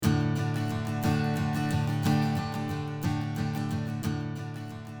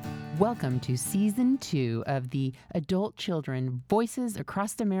Welcome to Season 2 of the Adult Children Voices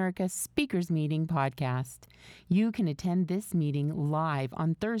Across America Speakers Meeting podcast. You can attend this meeting live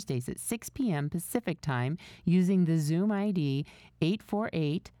on Thursdays at 6 p.m. Pacific Time using the Zoom ID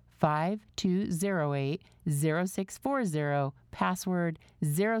 848-5208-0640, password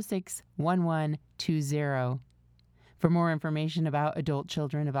 061120. For more information about adult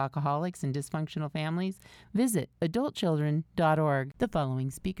children of alcoholics and dysfunctional families, visit adultchildren.org. The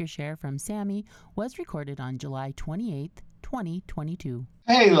following speaker share from Sammy was recorded on July 28th, 2022.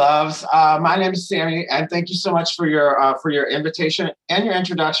 Hey, loves. My name is Sammy, and thank you so much for your invitation and your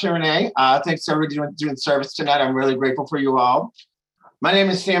introduction, Renee. Thanks to everybody doing service tonight. I'm really grateful for you all. My name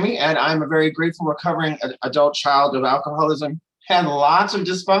is Sammy, and I'm a very grateful recovering adult child of alcoholism and lots of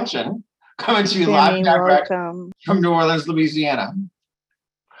dysfunction. Coming to you live and direct from New Orleans, Louisiana.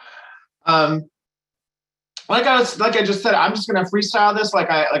 Like I just said, I'm just gonna freestyle this.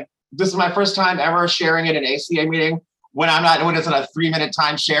 This is my first time ever sharing it in an ACA meeting when it's in a 3-minute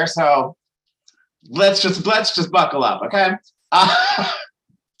time share. So let's just buckle up, okay?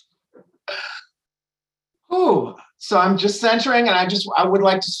 So I'm just centering, and I would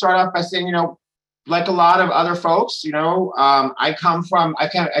like to start off by saying, like a lot of other folks, I came from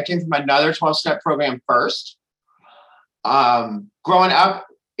another 12-step program first. Growing up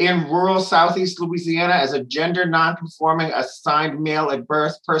in rural Southeast Louisiana as a gender non-conforming assigned male at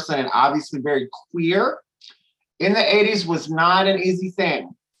birth person, and obviously very queer, in the 80s was not an easy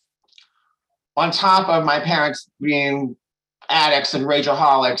thing. On top of my parents being addicts and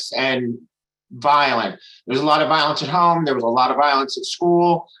rageaholics and violent. There was a lot of violence at home. There was a lot of violence at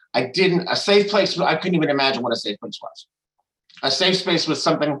school. A safe place, I couldn't even imagine what a safe place was. A safe space was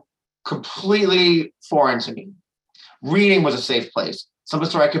something completely foreign to me. Reading was a safe place. Some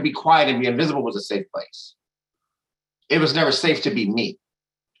place where I could be quiet and be invisible was a safe place. It was never safe to be me.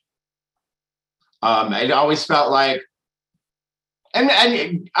 It always felt like, and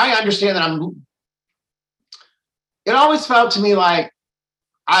I understand that it always felt to me like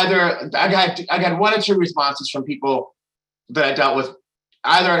either I got one or two responses from people that I dealt with,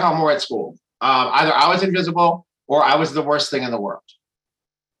 either at home or at school. Either I was invisible or I was the worst thing in the world.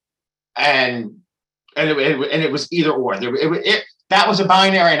 And it was either or. That was a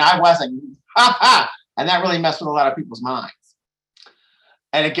binary, and I wasn't. And that really messed with a lot of people's minds.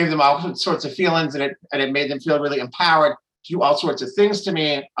 And it gave them all sorts of feelings, and it made them feel really empowered to do all sorts of things to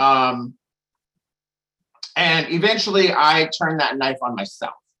me. And eventually I turned that knife on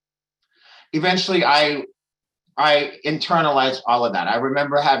myself. Eventually I internalized all of that. I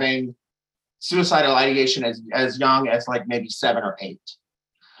remember having suicidal ideation as young as like maybe 7 or 8.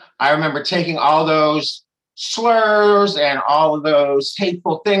 I remember taking all those slurs and all of those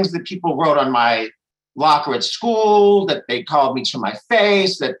hateful things that people wrote on my locker at school, that they called me to my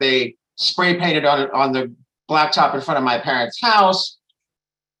face, that they spray painted on the blacktop in front of my parents' house.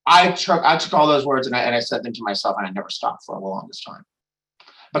 I took all those words and I said them to myself, and I never stopped for the longest time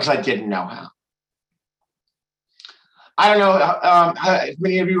because I didn't know how. I don't know if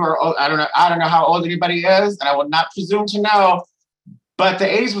many of you are old. I don't know how old anybody is, and I will not presume to know, but the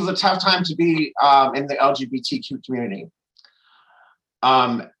 80s was a tough time to be in the LGBTQ community.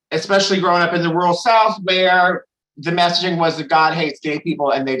 Especially growing up in the rural South, where the messaging was that God hates gay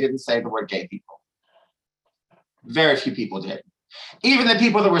people, and they didn't say the word gay people. Very few people did. Even the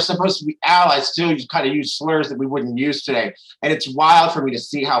people that were supposed to be allies still kind of use slurs that we wouldn't use today. And it's wild for me to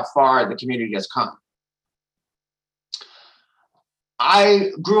see how far the community has come. I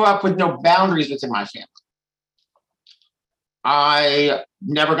grew up with no boundaries within my family. I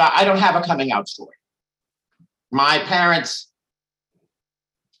don't have a coming out story. My parents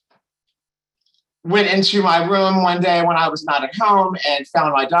went into my room one day when I was not at home and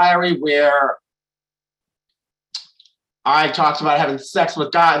found my diary where I talked about having sex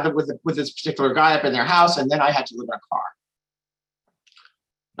with this particular guy up in their house, and then I had to live in a car.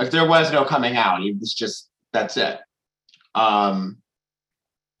 Like, there was no coming out. It was just, that's it.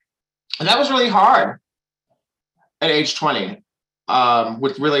 And that was really hard at age 20,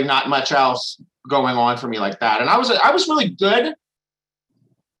 with really not much else going on for me like that. And I was really good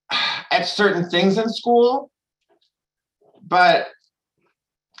at certain things in school, but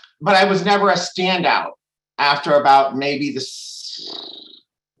I was never a standout after about maybe the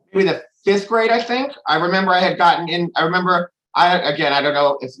 5th grade, I think. I remember I had gotten in. I don't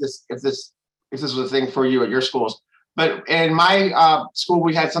know if this was a thing for you at your schools, but in my school,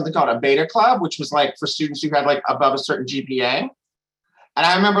 we had something called a beta club, which was like for students who had like above a certain GPA. And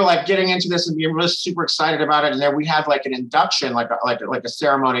I remember like getting into this and being really super excited about it. And then we had like an induction, like a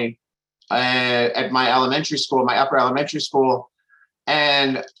ceremony at my elementary school, my upper elementary school.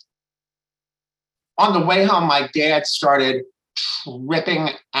 And on the way home, my dad started tripping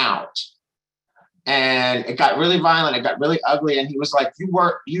out. And it got really violent. It got really ugly. And he was like, you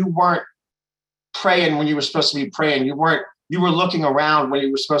weren't praying when you were supposed to be praying. You were looking around when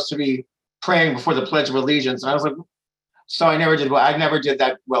you were supposed to be praying before the Pledge of Allegiance. And I was like, so I never did well. I never did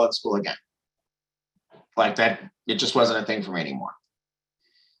that well at school again. Like that, it just wasn't a thing for me anymore.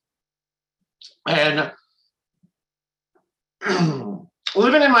 And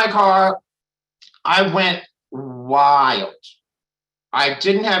living in my car, I went wild. I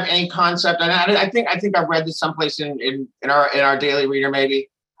didn't have any concept, and I think I read this someplace in our daily reader maybe.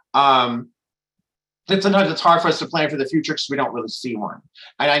 That sometimes it's hard for us to plan for the future because we don't really see one,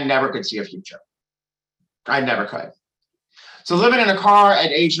 and I never could see a future. I never could. So living in a car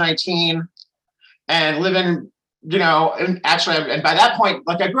at age 19, and living, and by that point,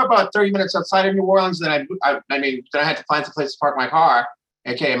 like I grew up about 30 minutes outside of New Orleans. Then I had to find some place to park my car,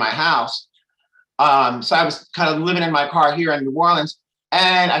 aka my house. So I was kind of living in my car here in New Orleans,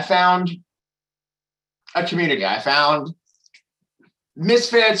 and I found a community. I found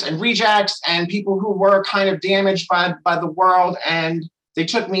misfits and rejects and people who were kind of damaged by the world, and they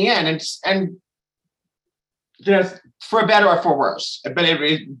took me in, and for better or for worse.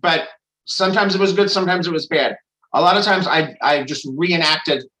 But sometimes it was good, sometimes it was bad. A lot of times I just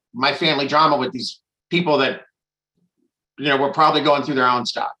reenacted my family drama with these people that were probably going through their own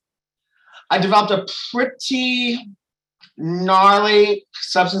stuff. I developed a pretty gnarly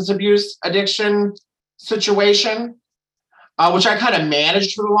substance abuse addiction situation, which I kind of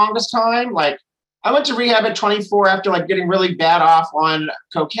managed for the longest time. Like I went to rehab at 24 after like getting really bad off on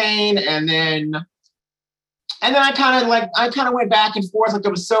cocaine, and then I kind of went back and forth. Like I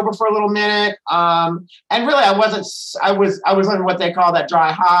was sober for a little minute, and really I was on what they call that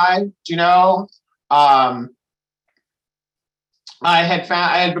dry high. I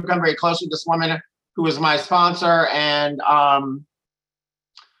had become very close with this woman who was my sponsor, and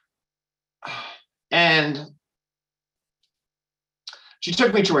she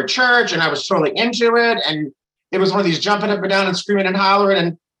took me to her church, and I was totally into it. And it was one of these jumping up and down and screaming and hollering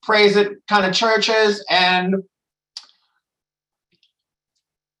and praise it kind of churches. And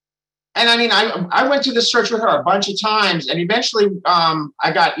I mean, I went to this church with her a bunch of times, and eventually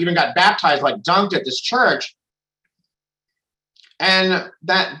I got baptized, like dunked at this church. And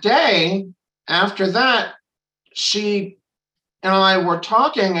that day after that, she and I were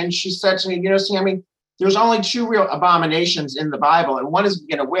talking, and she said to me, Sammy, there's only two real abominations in the Bible, and one is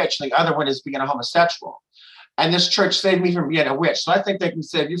being a witch, and the other one is being a homosexual. And this church saved me from being a witch, so I think they can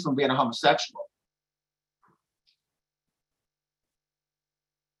save you from being a homosexual.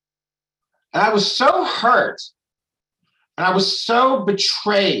 And I was so hurt, and I was so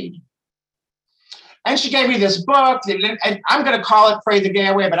betrayed. And she gave me this book, and I'm going to call it Pray the Gay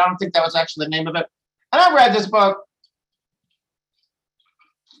Away, but I don't think that was actually the name of it. And I read this book.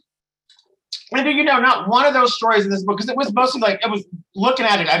 And not one of those stories in this book, because it was mostly like, it was looking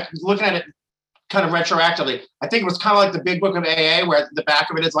at it kind of retroactively. I think it was kind of like the big book of AA, where the back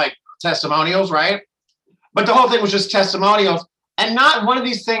of it is like testimonials, right? But the whole thing was just testimonials. And not one of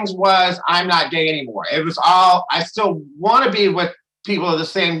these things was, I'm not gay anymore. It was all, I still want to be with people of the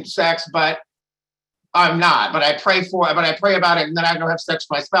same sex, but I'm not. But I pray about it, and then I go have sex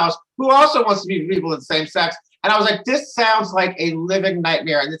with my spouse, who also wants to be with people of the same sex. And I was like, this sounds like a living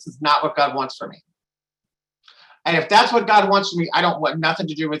nightmare, and this is not what God wants for me. And if that's what God wants for me, I don't want nothing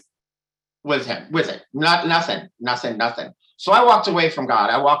to do with it. Nothing. So I walked away from God.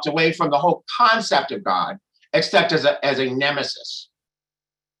 I walked away from the whole concept of God, except as a nemesis,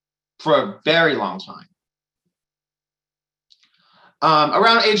 for a very long time.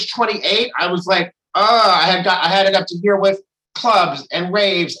 Around age 28, I was like, I had it up to here with clubs and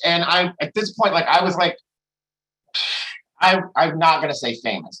raves, and at this point, like I was like, I'm not gonna say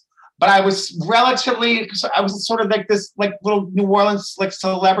famous, but I was sort of like this like little New Orleans like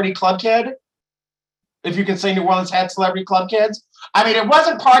celebrity club kid. If you can say New Orleans had celebrity club kids. I mean, it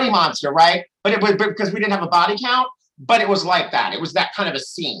wasn't Party Monster, right? But it was because we didn't have a body count, but it was like that. It was that kind of a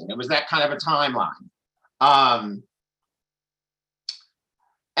scene. It was that kind of a timeline.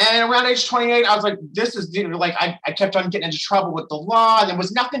 And around age 28, I was like, this is like, I kept on getting into trouble with the law, and there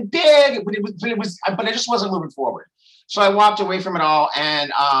was nothing big, but it just wasn't moving forward. So I walked away from it all.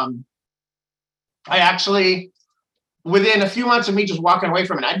 And I actually, within a few months of me just walking away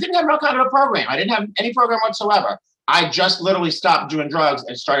from it, I didn't have no kind of a program. I didn't have any program whatsoever. I just literally stopped doing drugs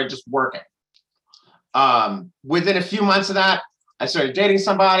and started just working. Within a few months of that, I started dating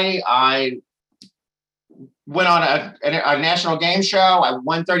somebody. I went on a national game show. I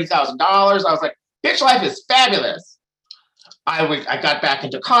won $30,000. I was like, bitch, life is fabulous. I got back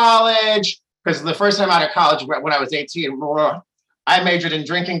into college. because the first time out of college, when I was 18, I majored in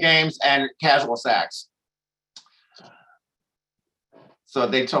drinking games and casual sex. So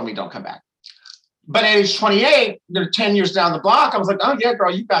they told me don't come back. But at age 28, 10 years down the block, I was like, oh yeah,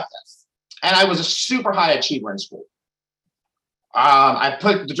 girl, you got this. And I was a super high achiever in school. I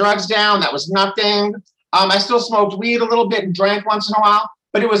put the drugs down. That was nothing. I still smoked weed a little bit and drank once in a while,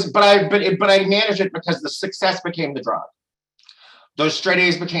 but I managed it because the success became the drug. Those straight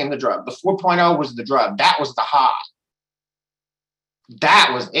A's became the drug. The 4.0 was the drug. That was the high.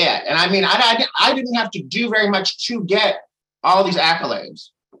 That was it. And I mean, I didn't have to do very much to get all these accolades.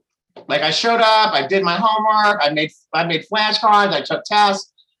 Like, I showed up, I did my homework, I made flashcards, I took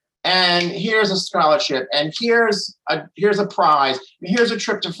tests, and here's a scholarship, and here's a prize, and here's a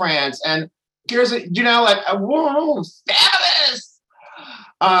trip to France, and here's whoa, fabulous.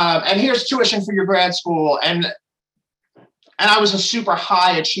 And here's tuition for your grad school, and I was a super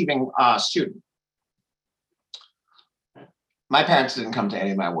high achieving student. My parents didn't come to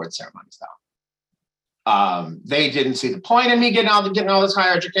any of my award ceremonies though. They didn't see the point in me getting all this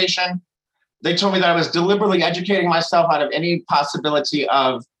higher education. They told me that I was deliberately educating myself out of any possibility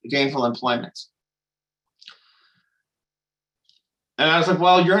of gainful employment. And I was like,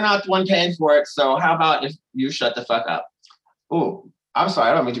 well, you're not the one paying for it, so how about if you shut the fuck up? Ooh, I'm sorry,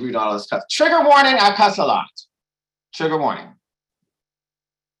 I don't mean to read all this cuss. Trigger warning, I cuss a lot. Trigger warning.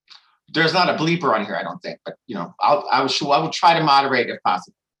 There's not a bleeper on here, I don't think, but I would try to moderate if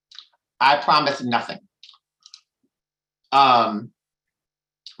possible. I promise nothing.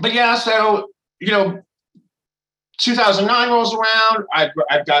 But yeah, so 2009 rolls around.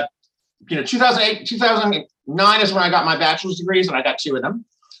 I've got 2008, 2009 is when I got my bachelor's degrees, and I got 2 of them.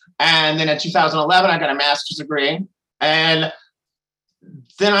 And then in 2011, I got a master's degree, and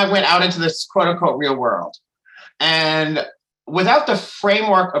then I went out into this quote unquote real world. And without the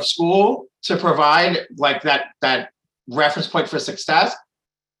framework of school to provide like that reference point for success,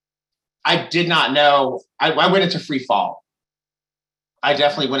 I did not know. I went into free fall. I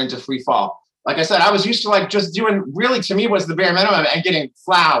definitely went into free fall. Like I said, I was used to like just doing, really to me was the bare minimum, and getting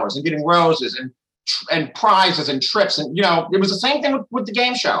flowers and getting roses and prizes and trips. And, it was the same thing with the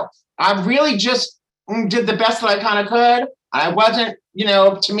game show. I really just did the best that I kind of could. I wasn't,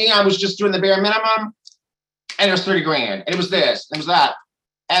 to me, I was just doing the bare minimum, and it was 30 grand. And it was this, and it was that.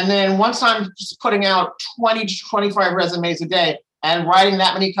 And then once I'm just putting out 20 to 25 resumes a day and writing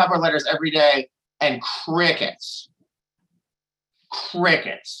that many cover letters every day, and crickets.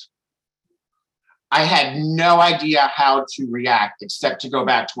 I had no idea how to react except to go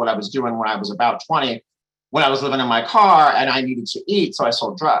back to what I was doing when I was about 20, when I was living in my car and I needed to eat, so I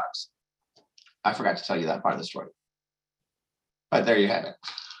sold drugs. I forgot to tell you that part of the story. But there you have it.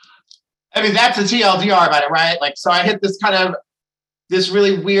 I mean, that's a TLDR about it, right? Like, so I hit this this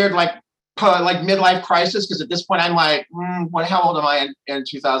really weird, like midlife crisis, because at this point I'm like, how old am I in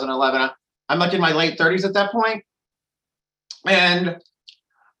 2011? I'm like in my late 30s at that point. And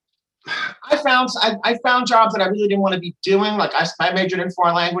I found jobs that I really didn't want to be doing. Like I majored in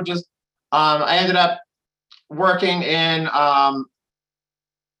foreign languages. I ended up working in an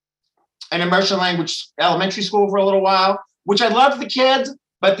immersion language elementary school for a little while, which I loved the kids,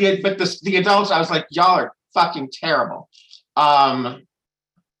 but the adults, I was like, y'all are fucking terrible. And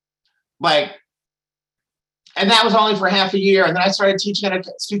that was only for half a year. And then I started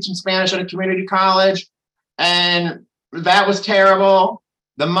teaching Spanish at a community college, and that was terrible.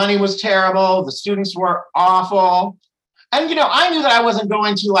 The money was terrible. The students were awful. And, I knew that I wasn't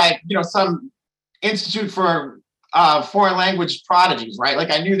going to some institute for foreign language prodigies, right?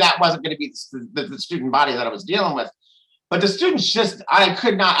 Like I knew that wasn't going to be the student body that I was dealing with. But the students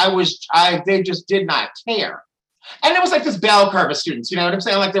they just did not care. And it was like this bell curve of students, you know what I'm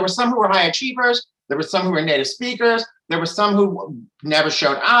saying? Like there were some who were high achievers. There were some who were native speakers. There were some who never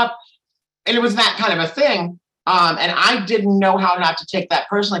showed up. And it was that kind of a thing. And I didn't know how not to take that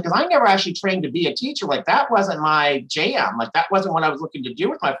personally, because I never actually trained to be a teacher. Like that wasn't my jam. Like that wasn't what I was looking to do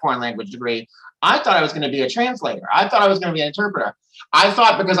with my foreign language degree. I thought I was going to be a translator. I thought I was going to be an interpreter. I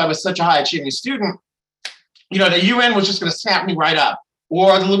thought because I was such a high achieving student, the UN was just going to snap me right up.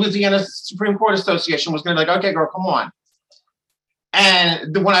 Or the Louisiana Supreme Court Association was going to be like, okay, girl, come on.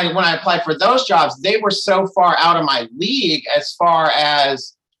 And when I applied for those jobs, they were so far out of my league as far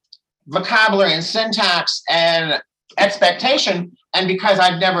as vocabulary and syntax and expectation. And because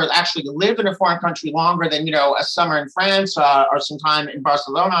I've never actually lived in a foreign country longer than, a summer in France or some time in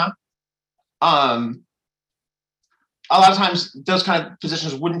Barcelona, a lot of times those kind of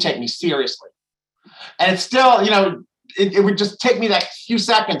positions wouldn't take me seriously. And it's still, it would just take me that few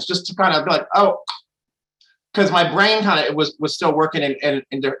seconds just to kind of be like, oh, because my brain kind of was still working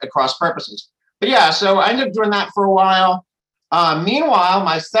at cross purposes. But yeah, so I ended up doing that for a while. Meanwhile,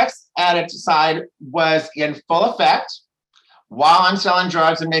 my sex addict side was in full effect while I'm selling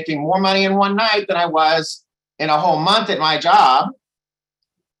drugs and making more money in one night than I was in a whole month at my job.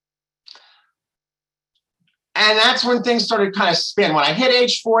 And that's when things started kind of spin. When I hit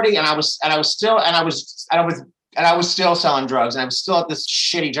age 40 and I was still selling drugs, and I was still at this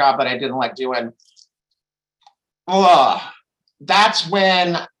shitty job that I didn't like doing. That's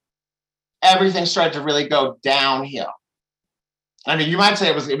when everything started to really go downhill. I mean, you might say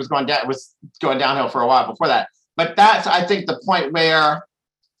it was going down, it was going downhill for a while before that. But that's, I think, the point where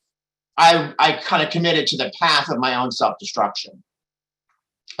I kind of committed to the path of my own self-destruction.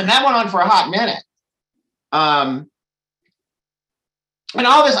 And that went on for a hot minute. And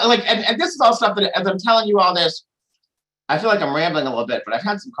all this, like, and this is all stuff that, as I'm telling you all this, I feel like I'm rambling a little bit, but I've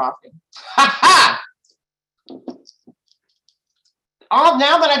had some coffee.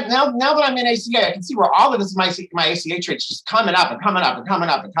 Now that I'm in ACA, I can see where all of this, my ACA traits just coming up and coming up and coming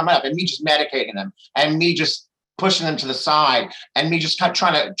up and coming up, and me just medicating them, and me just pushing them to the side, and me just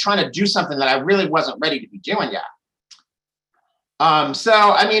trying to do something that I really wasn't ready to be doing yet. So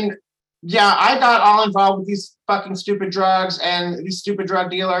I mean, yeah, I got all involved with these fucking stupid drugs and these stupid drug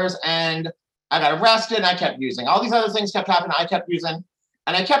dealers, and I got arrested, and I kept using. All these other things kept happening, I kept using,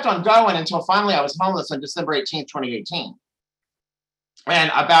 and I kept on going until finally I was homeless on December 18th, 2018.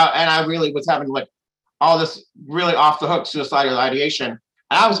 And I really was having like all this really off the hook suicidal ideation. And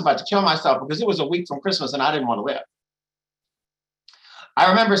I was about to kill myself because it was a week from Christmas and I didn't want to live. I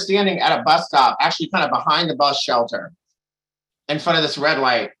remember standing at a bus stop, actually kind of behind the bus shelter, in front of this red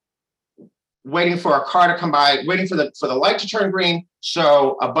light, waiting for a car to come by, waiting for the light to turn green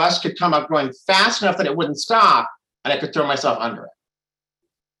so a bus could come up going fast enough that it wouldn't stop and I could throw myself under it.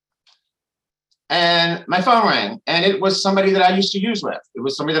 And my phone rang, and it was somebody that I used to use with. It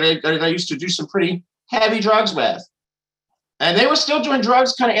was somebody that I used to do some pretty heavy drugs with. And they were still doing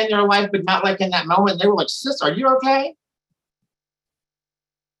drugs kind of in their life, but not like in that moment. They were like, "Sis, are you okay?"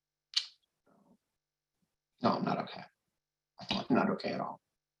 No, I'm not okay. I'm not okay at all.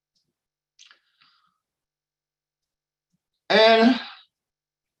 And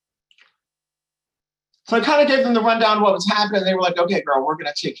so I kind of gave them the rundown of what was happening. They were like, "Okay, girl, we're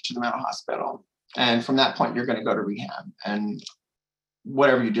going to take you to the mental hospital. And from that point, you're going to go to rehab. And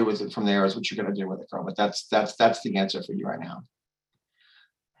whatever you do with it from there is what you're going to do with it, girl. But that's the answer for you right now."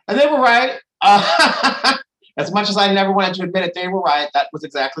 And they were right. As much as I never wanted to admit it, they were right. That was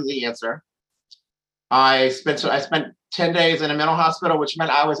exactly the answer. I spent 10 days in a mental hospital, which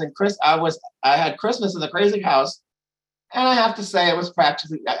meant I had Christmas in the crazy house. And I have to say, it was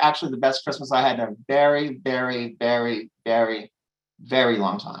actually the best Christmas I had in a very, very, very, very, very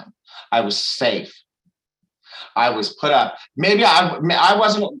long time. I was safe. I was put up. Maybe I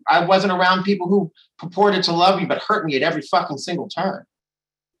wasn't around people who purported to love me, but hurt me at every fucking single turn.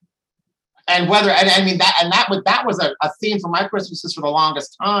 And that was a theme for my Christmases for the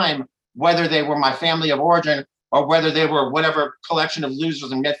longest time, whether they were my family of origin or whether they were whatever collection of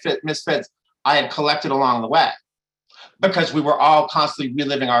losers and misfits I had collected along the way. Because we were all constantly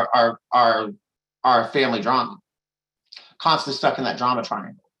reliving our family drama, constantly stuck in that drama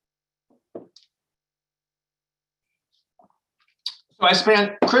triangle. So I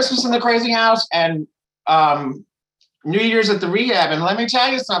spent Christmas in the crazy house and New Year's at the rehab. And let me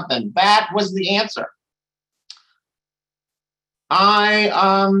tell you something, that was the answer. I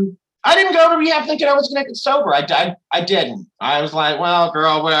didn't go to rehab thinking I was going to get sober. I didn't. I was like, well,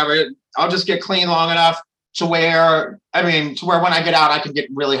 girl, whatever. I'll just get clean long enough to where when I get out, I can get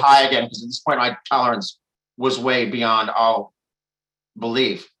really high again, because at this point, my tolerance was way beyond all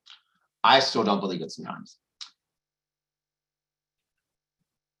belief. I still don't believe it sometimes.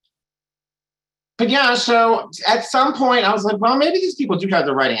 But yeah, so at some point, I was like, well, maybe these people do have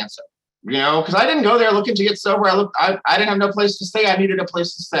the right answer, because I didn't go there looking to get sober. I didn't have no place to stay. I needed a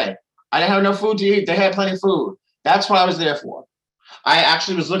place to stay. I didn't have no food to eat. They had plenty of food. That's what I was there for. I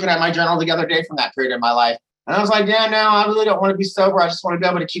actually was looking at my journal the other day from that period in my life. And I was like, yeah, no, I really don't want to be sober. I just want to be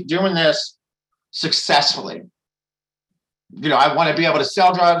able to keep doing this successfully. I want to be able to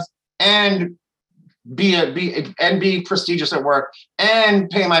sell drugs and be prestigious at work and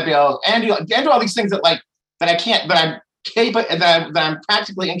pay my bills and do all these things that I can't, but I'm capable, that I'm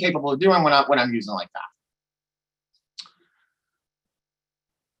practically incapable of doing when I'm using like that.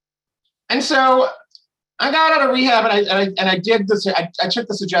 And so I got out of rehab and I did this. I took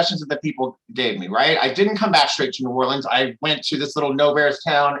the suggestions that the people gave me, right? I didn't come back straight to New Orleans. I went to this little nowheres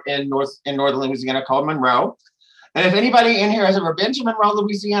town in northern Louisiana called Monroe. And if anybody in here has ever been to Monroe,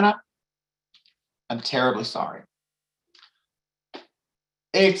 Louisiana, I'm terribly sorry.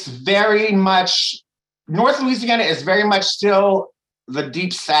 It's very much, North Louisiana is very much still the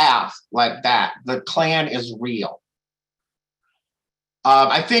deep South like that. The Klan is real.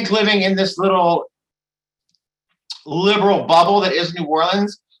 I think living in this little liberal bubble that is New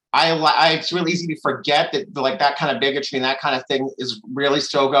Orleans, it's really easy to forget that like that kind of bigotry and that kind of thing is really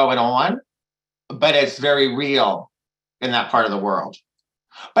still going on, but it's very real in that part of the world.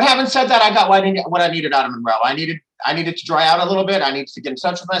 But having said that, I got what I needed out of Monroe. I needed to dry out a little bit. I needed to get in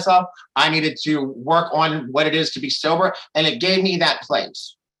touch with myself. I needed to work on what it is to be sober, and it gave me that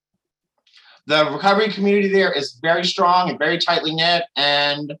place. The recovery community there is very strong and very tightly knit,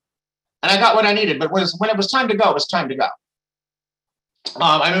 and I got what I needed. But when it was time to go, it was time to go.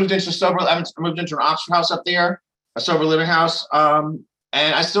 I moved into an Oxford house up there, a sober living house, and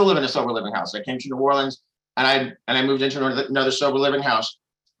I still live in a sober living house. I came to New Orleans, and I moved into another sober living house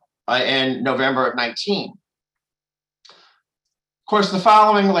in November of 19. Of course, the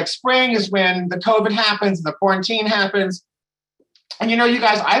following spring is when the COVID happens and the quarantine happens. And you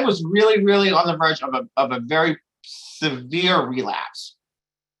guys, I was really, really on the verge of a very severe relapse.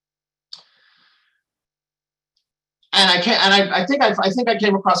 And I think I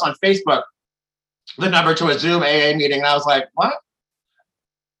came across on Facebook the number to a Zoom AA meeting, and I was like, what?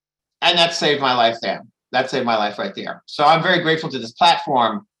 And that saved my life there. That saved my life right there. So I'm very grateful to this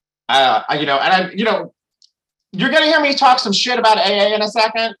platform. You're gonna hear me talk some shit about AA in a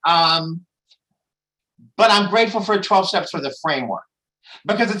second. But I'm grateful for 12 steps for the framework.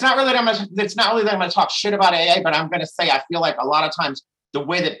 Because it's not really that I'm going to talk shit about AA, but I'm going to say I feel like a lot of times the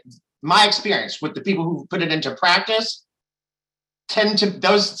way that my experience with the people who put it into practice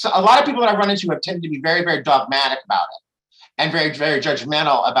a lot of people that I've run into have tended to be very, very dogmatic about it and very, very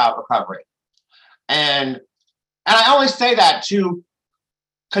judgmental about recovery. And I only say that to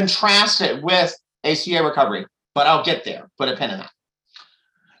contrast it with ACA recovery, but I'll get there. Put a pin in that.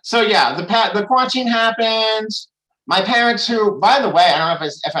 So yeah, the quarantine happens. My parents, who, by the way, I don't know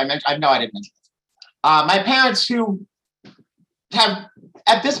if I mentioned, I know I didn't mention this. My parents, who have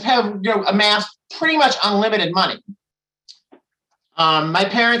at this point amassed pretty much unlimited money. My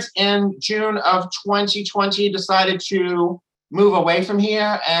parents in June of 2020 decided to move away from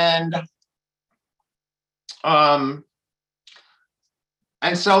here and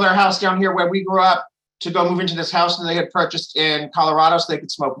sell their house down here where we grew up to go move into this house that they had purchased in Colorado so they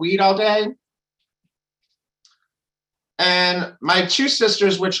could smoke weed all day. And my two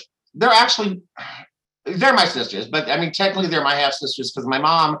sisters, which they're my sisters, but I mean, technically they're my half sisters because my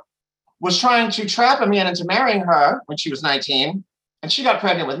mom was trying to trap a man into marrying her when she was 19, and she got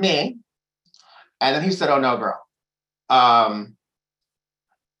pregnant with me. And then he said, oh no, girl.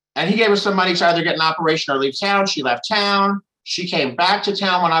 And he gave her some money to either get an operation or leave town. She left town. She came back to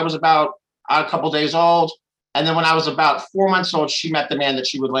town when I was about a couple days old. And then when I was about 4 months old, she met the man that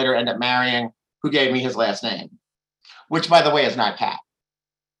she would later end up marrying, who gave me his last name, which, by the way, is not Pat.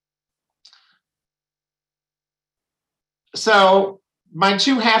 So my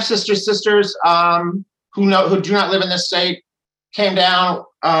two half-sisters, who do not live in this state, came down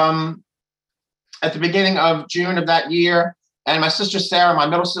at the beginning of June of that year. And my sister Sarah, my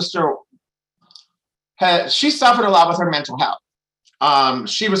middle sister, she suffered a lot with her mental health.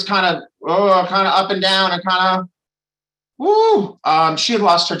 She was kind of up and down and kind of, she had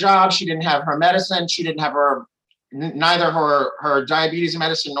lost her job. She didn't have her medicine. She didn't have neither her diabetes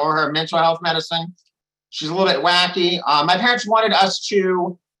medicine nor her mental health medicine. She's a little bit wacky. My parents wanted us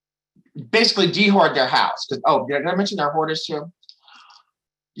to basically de-hoard their house. Did I mention they're hoarders too?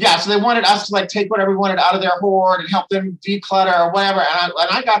 Yeah, so they wanted us to take whatever we wanted out of their hoard and help them declutter or whatever. And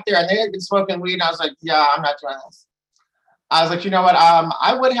I got there and they had been smoking weed, and I was like, yeah, I'm not doing this. I was like, you know what?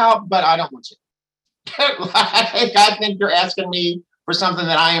 I would help, but I don't want to. I think you're asking me for something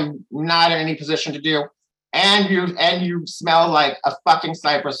that I am not in any position to do. And you smell like a fucking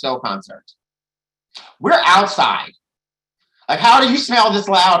Cypress Hill concert. We're outside. How do you smell this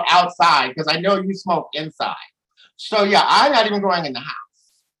loud outside? Because I know you smoke inside. So yeah, I'm not even going in the house.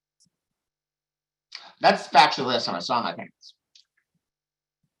 That's factually the last time I saw my parents.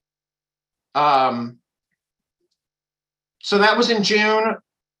 So that was in June.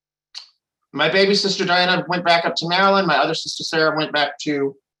 My baby sister Diana went back up to Maryland. My other sister Sarah went back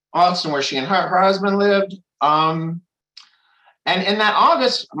to Austin, where she and her husband lived. And in that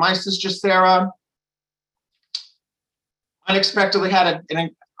August, my sister Sarah unexpectedly had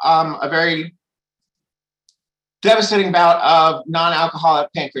a very devastating bout of non-alcoholic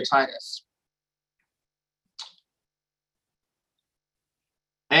pancreatitis.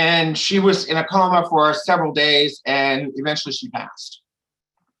 And she was in a coma for several days, and eventually she passed.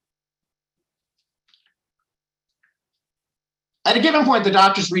 At a given point, the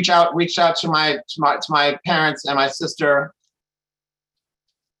doctors reached out to my parents and my sister,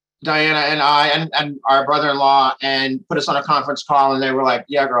 Diana, and I, and our brother-in-law, and put us on a conference call. And they were like,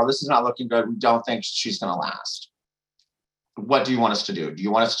 yeah, girl, this is not looking good. We don't think she's going to last. What do you want us to do? Do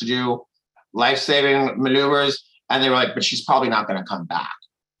you want us to do life-saving maneuvers? And they were like, but she's probably not going to come back.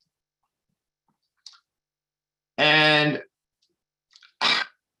 And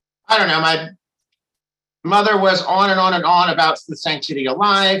I don't know, my mother was on and on and on about the sanctity of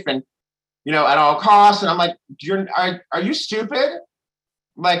life and, you know, at all costs. And I'm like, are you stupid?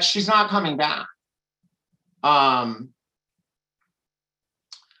 Like, she's not coming back. But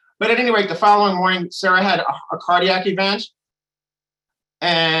at any rate, the following morning, Sarah had a cardiac event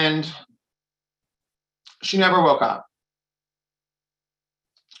and she never woke up.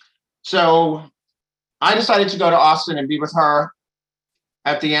 So I decided to go to Austin and be with her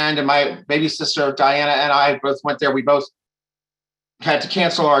at the end. And my baby sister, Diana, and I both went there. We both had to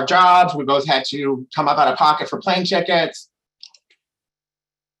cancel our jobs. We both had to come up out of pocket for plane tickets.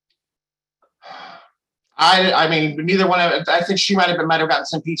 I mean, neither one of, I think she might have gotten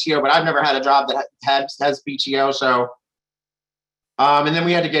some PTO, but I've never had a job that has PTO. So, and then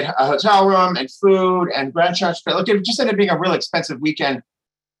we had to get a hotel room and food and grandchildren. Look, it just ended up being a really expensive weekend.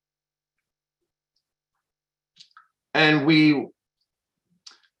 And we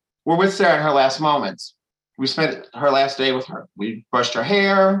were with Sarah in her last moments. We spent her last day with her. We brushed her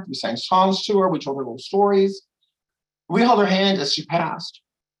hair. We sang songs to her. We told her little stories. We held her hand as she passed.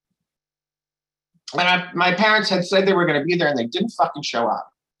 And my parents had said they were going to be there and they didn't fucking show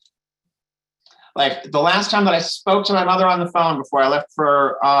up. Like the last time that I spoke to my mother on the phone before I left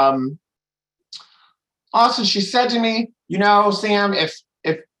for Austin, she said to me, you know, Sam, if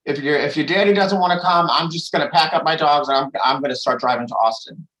your daddy doesn't want to come, I'm just going to pack up my dogs and I'm going to start driving to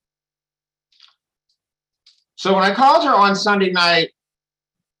Austin. So when I called her on Sunday night,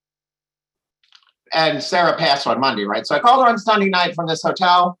 and Sarah passed on Monday, right? So I called her on Sunday night from this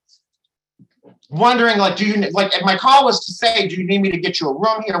hotel, wondering, like, and my call was to say, do you need me to get you a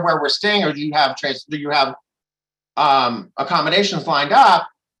room here where we're staying, or do you have accommodations lined up?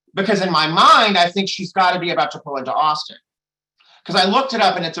 Because in my mind, I think she's got to be about to pull into Austin. Because I looked it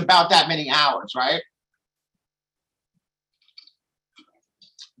up and it's about that many hours, right?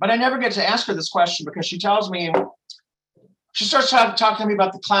 But I never get to ask her this question because she tells me, she starts talking to me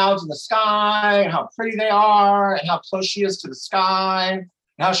about the clouds in the sky and how pretty they are and how close she is to the sky and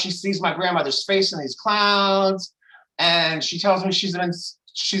how she sees my grandmother's face in these clouds. And she tells me she's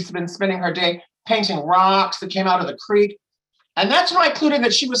been spending her day painting rocks that came out of the creek. And that's when I concluded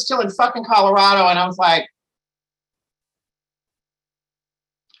that she was still in fucking Colorado. And I was like,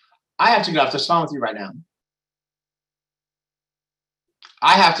 I have to get off this phone with you right now.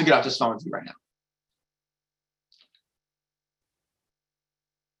 I have to get off this phone with you right now.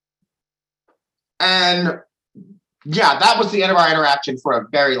 And yeah, that was the end of our interaction for a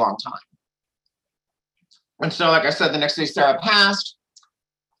very long time. And so, like I said, the next day Sarah passed.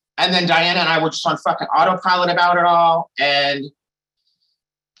 And then Diana and I were just on fucking autopilot about it all. And,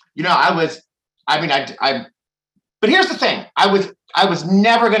 you know, but here's the thing. I was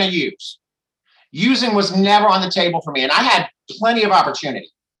never going to use. Using was never on the table for me. And I had plenty of opportunity.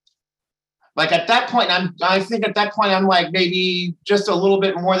 Like at that point, I think at that point, I'm like maybe just a little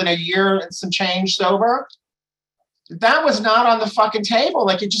bit more than a year and some change sober. That was not on the fucking table.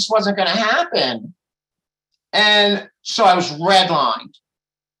 Like it just wasn't going to happen. And so I was redlined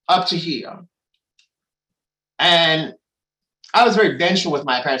up to here. And I was very vengeful with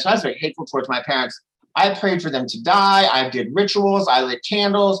my parents. I was very hateful towards my parents. I prayed for them to die. I did rituals. I lit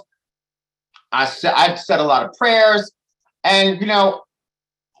candles. I said a lot of prayers. And, you know,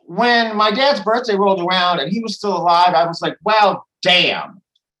 when my dad's birthday rolled around and he was still alive, I was like, well, damn,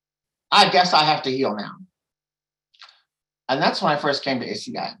 I guess I have to heal now. And that's when I first came to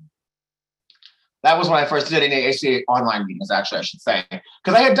ACA. That was when I first did an ACA online meetings, actually, I should say.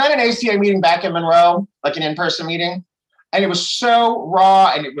 Because I had done an ACA meeting back in Monroe, like an in-person meeting. And it was so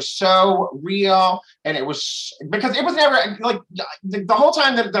raw and it was so real. And it was, because it was never, like, the whole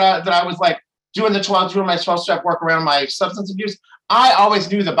time that I was like, doing my 12-step work around my substance abuse, I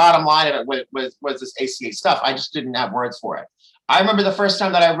always knew the bottom line of it was this ACA stuff. I just didn't have words for it. I remember the first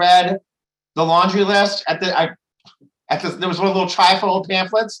time that I read the laundry list there was one little trifold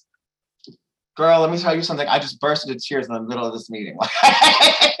pamphlets. Girl, let me tell you something. I just burst into tears in the middle of this meeting.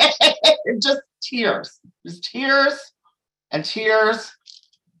 Just tears and tears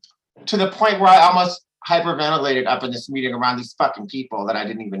to the point where I almost hyperventilated up in this meeting around these fucking people that I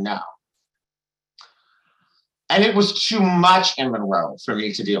didn't even know. And it was too much in Monroe for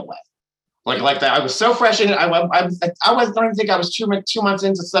me to deal with. Like that. I was so fresh in it. I don't even think I was 2 months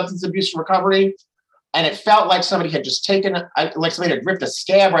into substance abuse recovery. And it felt like somebody had just like somebody had ripped a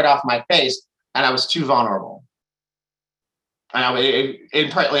scab right off my face, and I was too vulnerable. And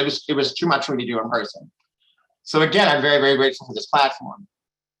it was too much for me to do in person. So again, I'm very, very grateful for this platform.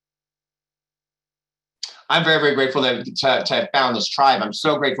 I'm very, very grateful to have found this tribe. I'm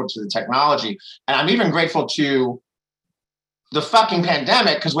so grateful to the technology. And I'm even grateful to the fucking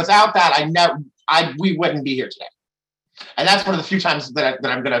pandemic, because without that, we wouldn't be here today. And that's one of the few times that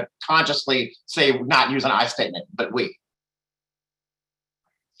I'm going to consciously say, not use an I statement, but we.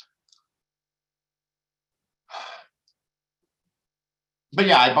 But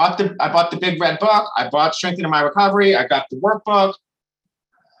yeah, I bought the big red book. I bought Strengthening My Recovery. I got the workbook.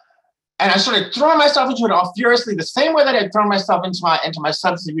 And I started throwing myself into it all furiously, the same way that I'd thrown myself into my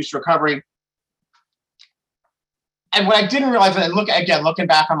substance abuse recovery. And what I didn't realize, and looking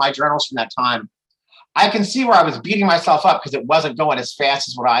back on my journals from that time, I can see where I was beating myself up because it wasn't going as fast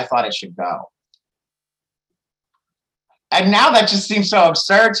as what I thought it should go. And now that just seems so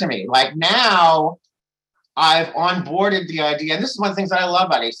absurd to me. Like now I've onboarded the idea, and this is one of the things that I love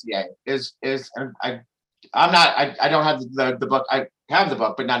about ACA is I don't have the book. I have the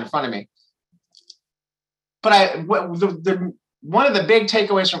book, but not in front of me. But one of the big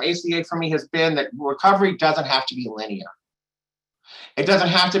takeaways from ACA for me has been that recovery doesn't have to be linear. It doesn't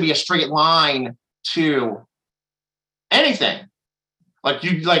have to be a straight line to anything. Like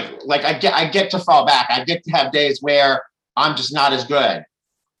I get to fall back. I get to have days where I'm just not as good.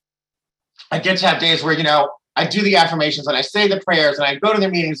 I get to have days where, I do the affirmations and I say the prayers and I go to the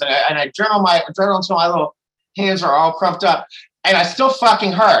meetings and I journal until my little hands are all crumped up, and I still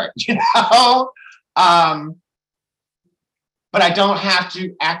fucking hurt, but I don't have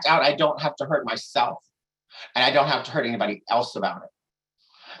to act out. I don't have to hurt myself, and I don't have to hurt anybody else about it.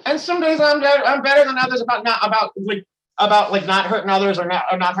 And some days I'm better than others about not hurting others or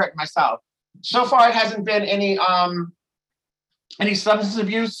not hurting myself. So far, it hasn't been any substance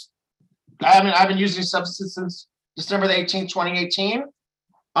abuse. I've been using substances since December the 18th, 2018.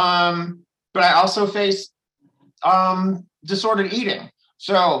 But I also face disordered eating.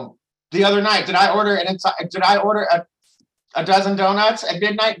 So the other night, did I order a dozen donuts at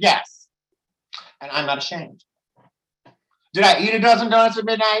midnight? Yes. And I'm not ashamed. Did I eat a dozen donuts at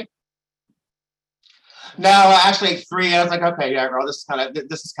midnight? No, I actually ate 3. I was like, okay, yeah, girl, this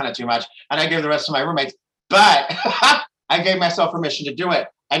is kind of too much. And I gave the rest to my roommates, but I gave myself permission to do it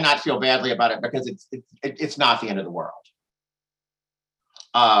and not feel badly about it, because it's not the end of the world.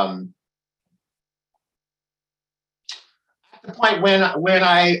 At the point when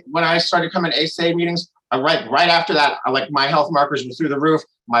I started coming to ACA meetings, right after that, my health markers were through the roof.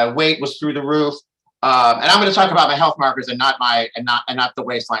 My weight was through the roof. And I'm going to talk about my health markers and not the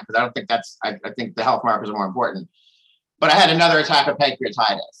waistline, because I don't think I think the health markers are more important. But I had another attack of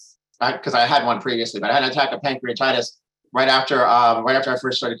pancreatitis, because I had one previously. But I had an attack of pancreatitis right after I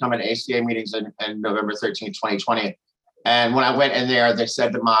first started coming to ACA meetings in November 13th, 2020. And when I went in there, they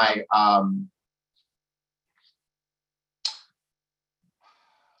said that my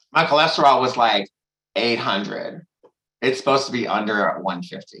cholesterol was like 800. It's supposed to be under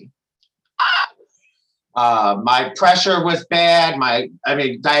 150. My pressure was bad.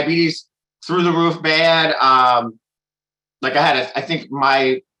 Diabetes through the roof bad. I think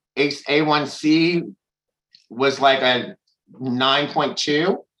my A1C was like a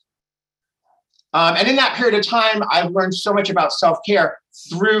 9.2. And in that period of time, I've learned so much about self-care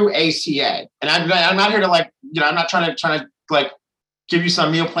through ACA. And I'm not here to I'm not trying to give you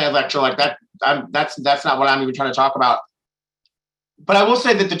some meal plan lecture like that. That's not what I'm even trying to talk about. But I will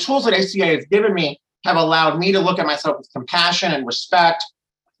say that the tools that ACA has given me have allowed me to look at myself with compassion and respect,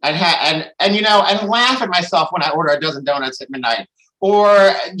 and laugh at myself when I order a dozen donuts at midnight,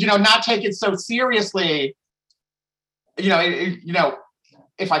 or not take it so seriously.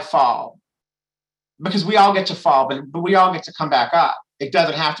 If I fall, because we all get to fall, but we all get to come back up. It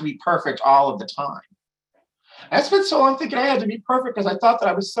doesn't have to be perfect all of the time. And I spent so long thinking I had to be perfect because I thought that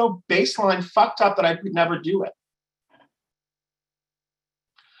I was so baseline fucked up that I could never do it.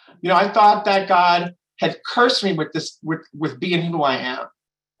 I thought that God had cursed me with being who I am.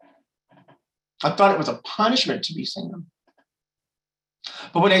 I thought it was a punishment to be single.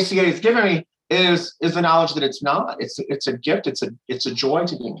 But what ACA has given me is the knowledge that it's not. It's a gift. It's a joy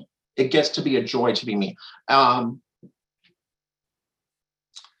to be me. It gets to be a joy to be me. And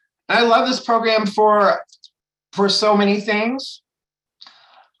I love this program for so many things.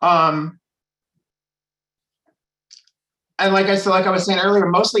 And like I was saying earlier,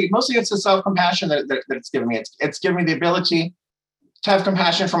 mostly it's the self-compassion that it's given me. It's given me the ability to have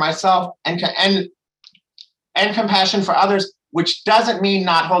compassion for myself and compassion for others, which doesn't mean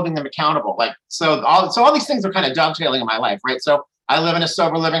not holding them accountable. Like, so all these things are kind of dovetailing in my life, right? So I live in a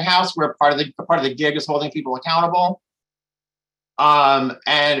sober living house where part of the gig is holding people accountable. And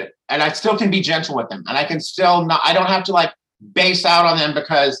I still can be gentle with them, and I can still not, I don't have to like base out on them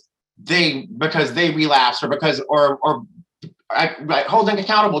because they relapse, or holding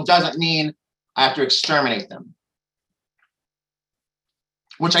accountable doesn't mean I have to exterminate them.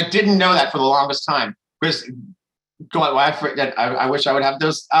 Which I didn't know that for the longest time. Because I wish I would have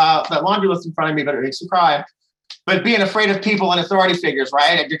those that laundry list in front of me, but it makes me cry. But being afraid of people and authority figures,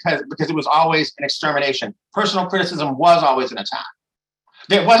 right? Because it was always an extermination. Personal criticism was always an attack.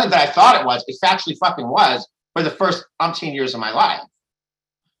 It wasn't that I thought it was. It actually fucking was for the first umpteen years of my life.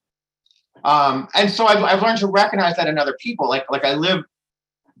 And so I've learned to recognize that in other people. Like I live,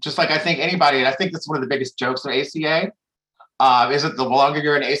 just like I think anybody, and I think that's one of the biggest jokes of ACA, is that the longer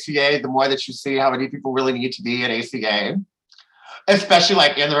you're in ACA, the more that you see how many people really need to be in ACA, especially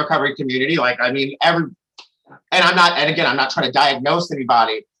like in the recovery community. Like, I mean, and again, I'm not trying to diagnose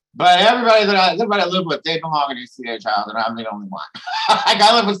anybody, but everybody that I live with, they belong in ACA, child, and I'm the only one. Like,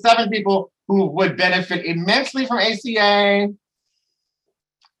 I live with 7 people who would benefit immensely from ACA.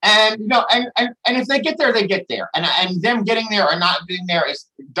 And, you know, and if they get there, they get there. And them getting there or not being there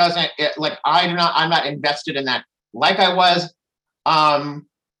I'm not invested in that like I was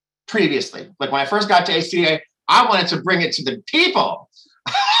previously. Like when I first got to ACA, I wanted to bring it to the people.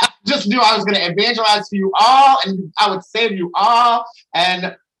 Just knew I was going to evangelize to you all, and I would save you all.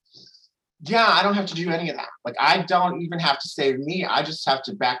 And yeah, I don't have to do any of that. Like, I don't even have to save me. I just have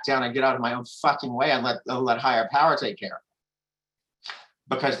to back down and get out of my own fucking way and let higher power take care of it.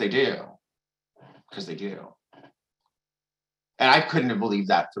 Because they do. And I couldn't have believed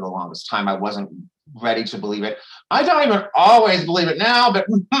that for the longest time. I wasn't ready to believe it. I don't even always believe it now, but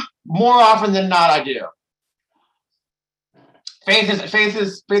more often than not, I do. Faith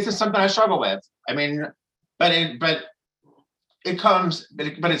is something I struggle with. I mean, but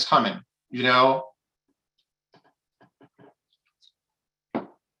it's coming, you know?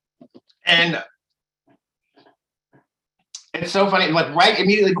 And it's so funny, like right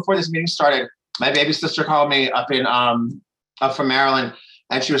immediately before this meeting started, my baby sister called me up from Maryland,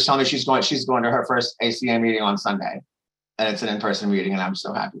 and she was telling me she's going to her first ACA meeting on Sunday, and it's an in-person meeting, and I'm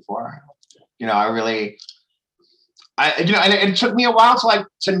so happy for her. You know, and it took me a while to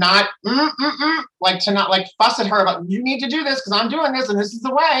not fuss at her about, you need to do this because I'm doing this and this is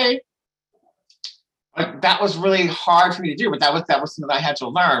the way. Like, that was really hard for me to do, but that was something I had to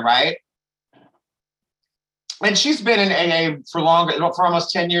learn, right? And she's been in AA for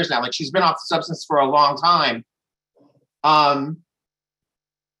almost 10 years now. Like, she's been off the substance for a long time. And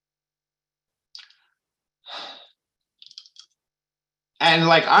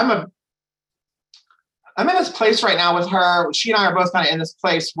like, I'm in this place right now with her. She and I are both kind of in this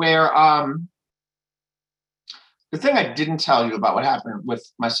place where the thing I didn't tell you about what happened with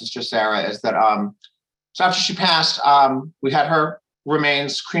my sister Sarah is that so after she passed, we had her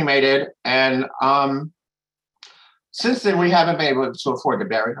remains cremated, and since then we haven't been able to afford to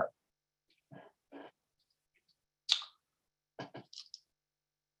bury her.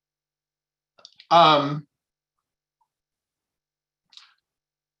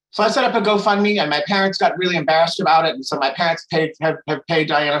 So I set up a GoFundMe, and my parents got really embarrassed about it, and so my parents have paid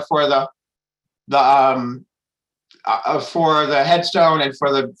Diana for the headstone and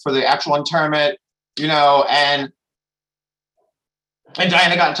for the actual interment, you know, and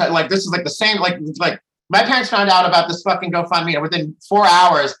Diana got in touch. Like, this is like the same, like my parents found out about this fucking GoFundMe, and within 4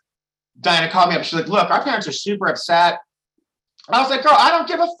 hours, Diana called me up. She's like, "Look, our parents are super upset." I was like, "Girl, I don't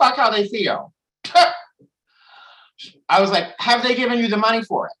give a fuck how they feel." I was like, "Have they given you the money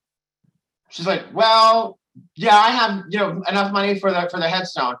for it?" She's like, "Well, yeah, I have, you know, enough money for the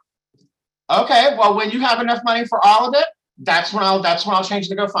headstone." Okay, well, when you have enough money for all of it, that's when I'll change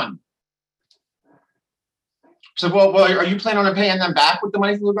the GoFundMe. So, well, are you planning on paying them back with the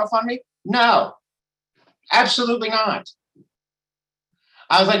money from the GoFundMe? No, absolutely not.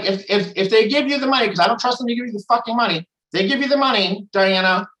 I was like, if they give you the money, because I don't trust them to give you the fucking money, they give you the money,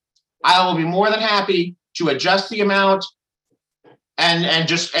 Diana, I will be more than happy to adjust the amount, and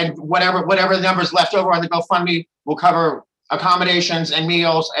whatever the numbers left over on the GoFundMe will cover accommodations and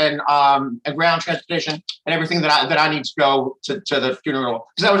meals and ground transportation and everything that I need to go to the funeral,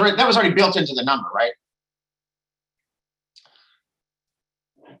 because that was already built into the number, right?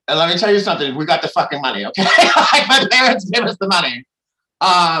 And let me tell you something, we got the fucking money, okay? Like, my parents gave us the money.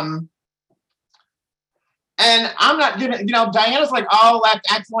 And I'm not giving, you know, Diana's like, oh,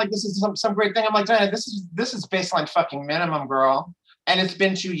 acting like this is some great thing. I'm like, Diana, this is baseline fucking minimum, girl. And it's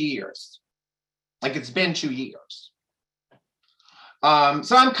been 2 years. Like, it's been 2 years.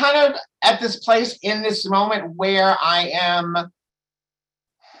 So I'm kind of at this place in this moment where I am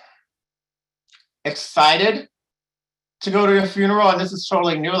excited to go to a funeral. And this is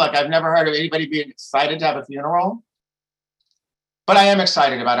totally new. Like, I've never heard of anybody being excited to have a funeral. But I am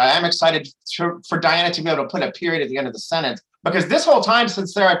excited about it. I am excited for Diana to be able to put a period at the end of the sentence. Because this whole time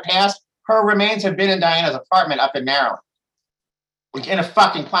since Sarah passed, her remains have been in Diana's apartment up in Maryland. Like, in a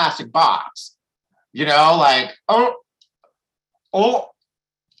fucking plastic box. You know, like, and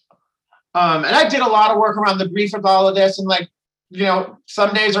I did a lot of work around the grief of all of this. And like, you know,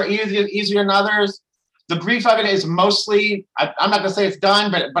 some days are easier than others. The grief of it is mostly, I'm not gonna say it's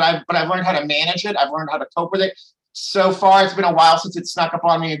done, but I've learned how to manage it. I've learned how to cope with it. So far, it's been a while since it snuck up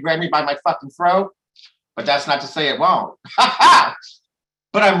on me and grabbed me by my fucking throat. But that's not to say it won't.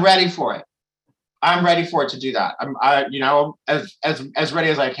 But I'm ready for it. I'm ready for it to do that. You know, as ready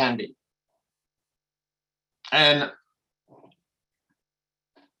as I can be. And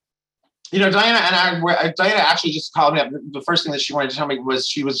you know, Diana actually just called me up. The first thing that she wanted to tell me was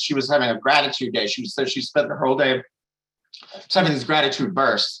she was having a gratitude day. She spent the whole day just having these gratitude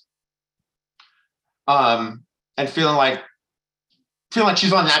bursts, and feeling like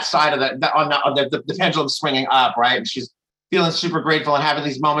she's on that side of the pendulum swinging up, right? And she's feeling super grateful and having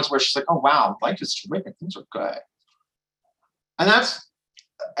these moments where she's like, "Oh wow, life is terrific. Things are good," and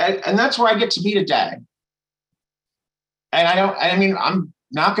that's where I get to be today. And I'm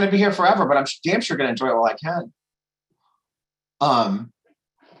not going to be here forever, but I'm damn sure going to enjoy it while I can.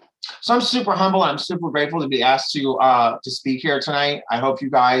 So I'm super humble and I'm super grateful to be asked to speak here tonight. I hope you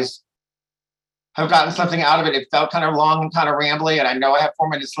guys have gotten something out of it. It felt kind of long and kind of rambly, and I know I have 4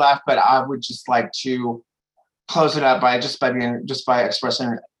 minutes left, but I would just like to close it up by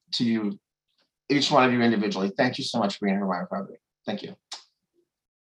expressing to you, each one of you individually, thank you so much for being here, Ryan Crowley. Thank you.